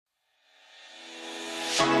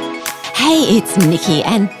Hey, it's Nikki,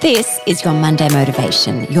 and this is your Monday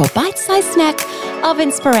Motivation, your bite-sized snack of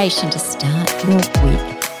inspiration to start your week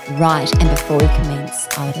right. And before we commence,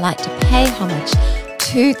 I would like to pay homage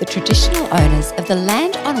to the traditional owners of the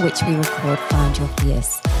land on which we record Find Your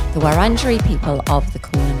Fierce, the Wurundjeri people of the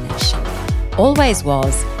Kulin Nation. Always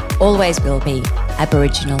was, always will be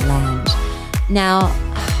Aboriginal land. Now,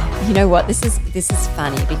 you know what? This is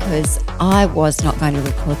funny because I was not going to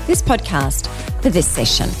record this podcast for this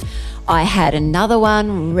session. I had another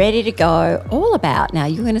one ready to go, all about, now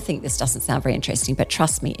you're going to think this doesn't sound very interesting, but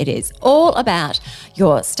trust me, it is all about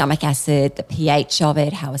your stomach acid, the pH of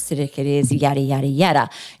it, how acidic it is, yada, yada, yada.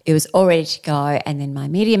 It was all ready to go. And then my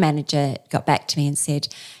media manager got back to me and said,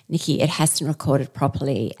 Nikki, it hasn't recorded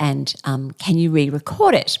properly, and can you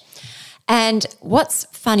re-record it? And what's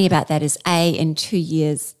funny about that is, in 2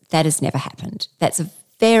 years, that has never happened. That's a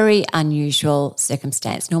very unusual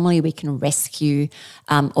circumstance. Normally we can rescue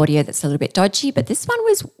audio that's a little bit dodgy, but this one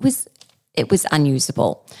was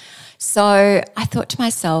unusable. So I thought to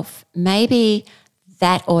myself, maybe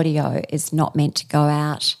that audio is not meant to go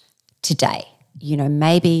out today. You know,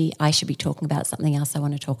 maybe I should be talking about something else I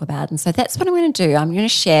want to talk about. And so that's what I'm going to do. I'm going to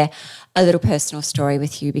share a little personal story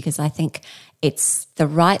with you because I think it's the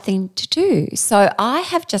right thing to do. So I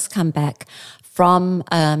have just come back from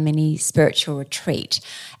a mini spiritual retreat.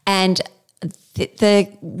 And the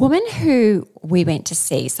woman who we went to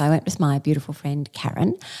see, so I went with my beautiful friend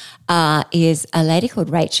Karen, is a lady called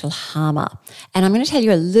Rachel Harmer. And I'm going to tell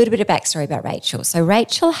you a little bit of backstory about Rachel. So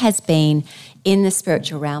Rachel has been in the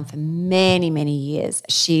spiritual realm for many, many years.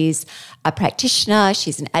 She's a practitioner.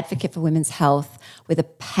 She's an advocate for women's health with a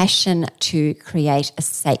passion to create a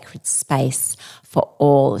sacred space for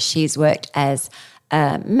all. She's worked as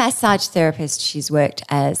a massage therapist. She's worked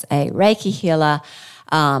as a Reiki healer.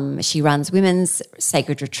 She runs women's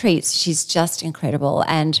sacred retreats. She's just incredible.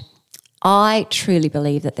 And I truly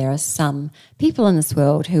believe that there are some people in this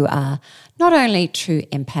world who are not only true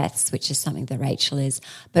empaths, which is something that Rachel is,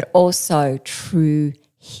 but also true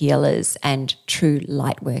healers and true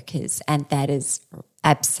light workers. And that is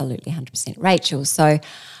absolutely 100% Rachel. So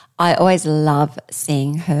I always love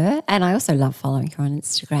seeing her, and I also love following her on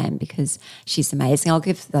Instagram because she's amazing. I'll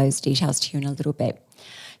give those details to you in a little bit.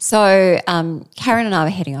 So Karen and I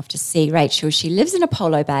were heading off to see Rachel. She lives in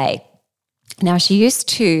Apollo Bay. Now, she used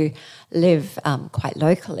to live quite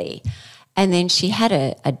locally, and then she had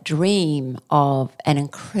a dream of an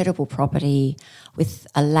incredible property with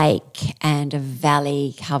a lake and a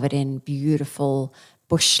valley covered in beautiful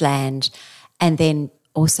bushland, and then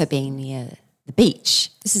also being near the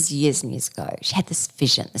beach. This is years and years ago. She had this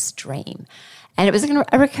vision, this dream, and it was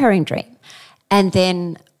a recurring dream. And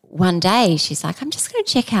then one day she's like, I'm just going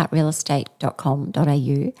to check out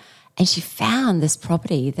realestate.com.au, and she found this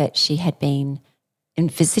property that she had been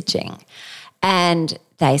envisaging, and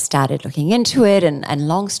they started looking into it, and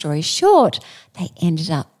long story short, they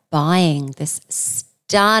ended up buying this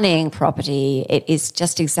stunning property. It is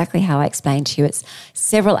just exactly how I explained to you. It's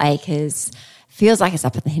several acres, feels like it's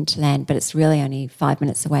up in the hinterland, but it's really only 5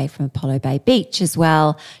 minutes away from Apollo Bay Beach as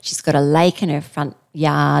well. She's got a lake in her front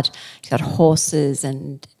yard. She's got horses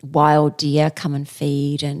and wild deer come and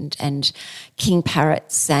feed and king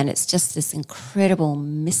parrots, and it's just this incredible,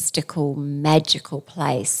 mystical, magical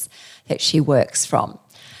place that she works from.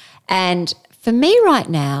 And for me right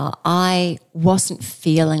now, I wasn't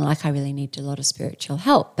feeling like I really needed a lot of spiritual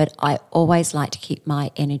help, but I always like to keep my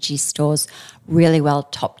energy stores really well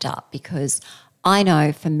topped up because I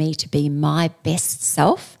know for me to be my best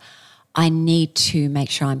self, I need to make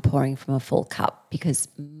sure I'm pouring from a full cup because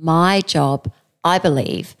my job, I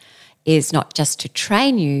believe, is not just to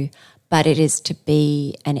train you, but it is to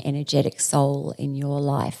be an energetic soul in your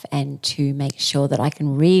life and to make sure that I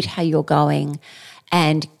can read how you're going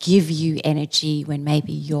and give you energy when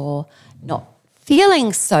maybe you're not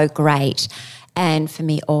feeling so great. And for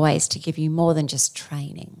me, always to give you more than just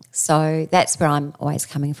training. So that's where I'm always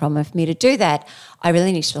coming from. And for me to do that, I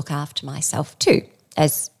really need to look after myself too,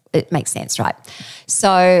 as it makes sense, right?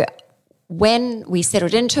 So when we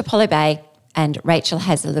settled into Apollo Bay, and Rachel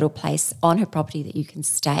has a little place on her property that you can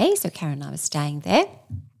stay, so Karen and I were staying there.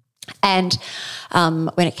 And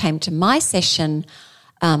when it came to my session,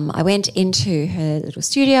 I went into her little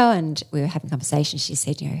studio and we were having a conversation. She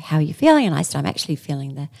said, how are you feeling? And I said, I'm actually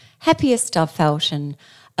feeling the happiest I've felt in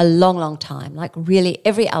a long, long time. Like really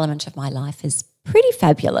every element of my life is pretty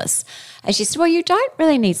fabulous. And she said, well, you don't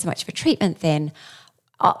really need so much of a treatment then.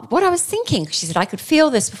 What I was thinking, she said, I could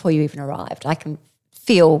feel this before you even arrived. I can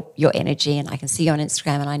feel your energy and I can see you on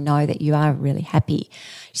Instagram and I know that you are really happy.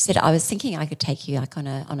 She said, I was thinking I could take you like on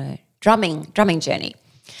a drumming journey.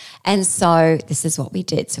 And so this is what we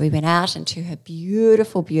did. So we went out into her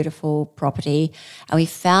beautiful, beautiful property, and we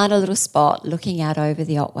found a little spot looking out over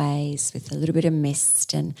the Otways with a little bit of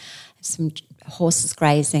mist and some horses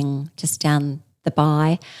grazing just down the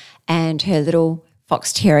by, and her little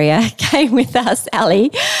fox terrier came with us,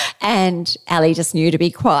 Ali, and Ali just knew to be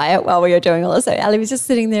quiet while we were doing all this. So Ali was just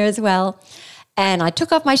sitting there as well. And I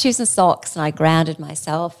took off my shoes and socks and I grounded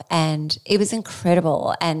myself, and it was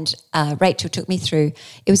incredible. And Rachel took me through,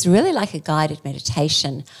 it was really like a guided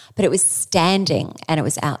meditation, but it was standing and it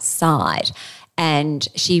was outside. And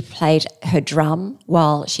she played her drum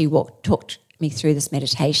while she talked me through this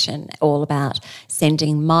meditation, all about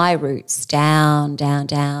sending my roots down, down,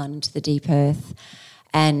 down into the deep earth.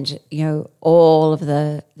 And, you know, all of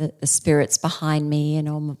the spirits behind me and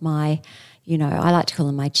all of my, you know, I like to call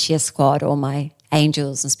them my cheer squad, or my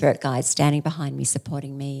angels and spirit guides standing behind me,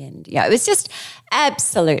 supporting me. And, yeah, it was just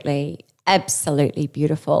absolutely, absolutely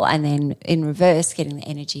beautiful. And then in reverse, getting the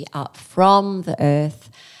energy up from the earth.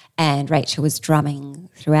 And Rachel was drumming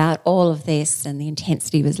throughout all of this, and the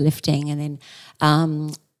intensity was lifting. And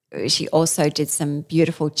then she also did some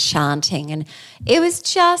beautiful chanting, and it was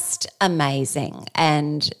just amazing.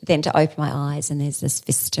 And then to open my eyes, and there's this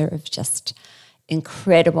vista of just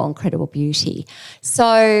incredible, incredible beauty.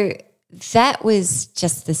 So that was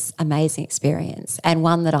just this amazing experience, and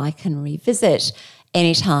one that I can revisit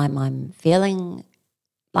anytime I'm feeling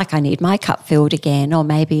like I need my cup filled again, or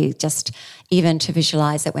maybe just even to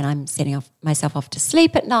visualize it when I'm setting myself off to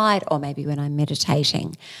sleep at night, or maybe when I'm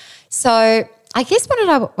meditating. So I guess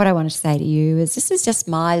what I wanted to say to you is, this is just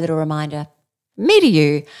my little reminder, me to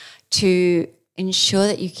you, to ensure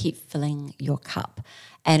that you keep filling your cup.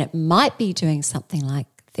 And it might be doing something like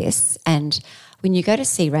this. And when you go to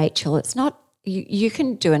see Rachel, it's not, you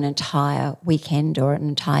can do an entire weekend or an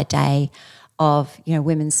entire day of, you know,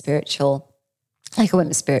 women's spiritual, like a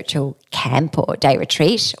women's spiritual camp or day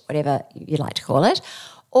retreat, whatever you like to call it.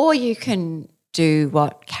 Or you can do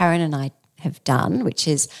what Karen and I have done, which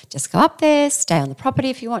is just go up there, stay on the property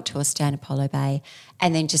if you want to, or stay in Apollo Bay,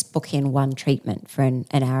 and then just book in one treatment for an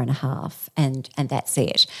hour and a half, and that's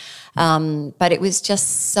it. But it was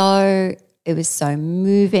just so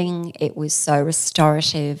moving. It was so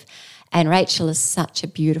restorative. And Rachel is such a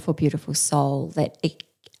beautiful, beautiful soul that it,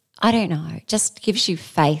 I don't know, just gives you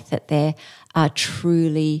faith that there are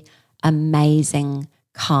truly amazing,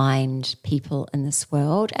 kind people in this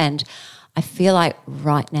world. And I feel like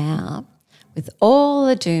right now, with all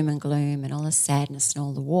the doom and gloom and all the sadness and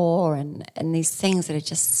all the war and these things that are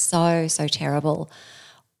just so, so terrible,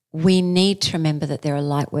 we need to remember that there are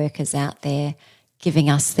light workers out there giving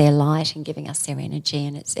us their light and giving us their energy.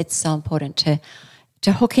 And it's so important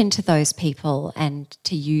to hook into those people and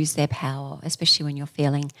to use their power, especially when you're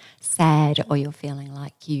feeling sad or you're feeling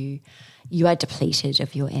like you are depleted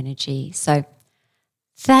of your energy. So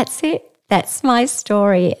that's it. That's my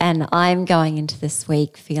story. And I'm going into this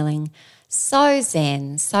week feeling so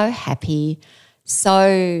zen, so happy,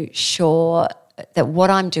 so sure that what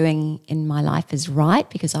I'm doing in my life is right,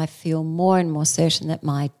 because I feel more and more certain that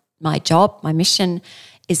my job, my mission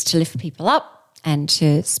is to lift people up and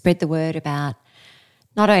to spread the word about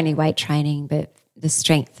not only weight training, but the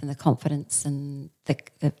strength and the confidence and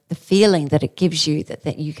the feeling that it gives you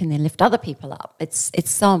that you can then lift other people up. It's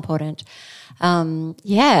so important.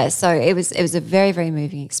 So it was a very, very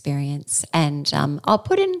moving experience. And I'll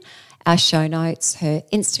put in our show notes, her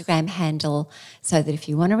Instagram handle, so that if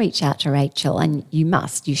you want to reach out to Rachel, and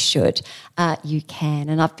you should, you can.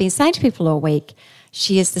 And I've been saying to people all week,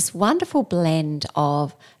 she is this wonderful blend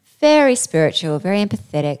of very spiritual, very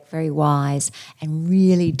empathetic, very wise, and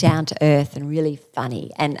really down to earth and really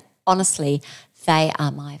funny. And honestly, they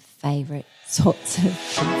are my favourite sorts of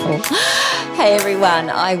people. Hey everyone,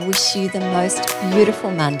 I wish you the most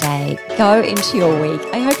beautiful Monday. Go into your week.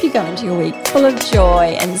 I hope you go into your week full of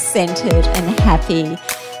joy and centered and happy.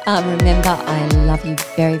 Remember, I love you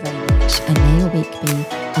very, very much, and may your week be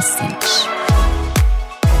a cinch.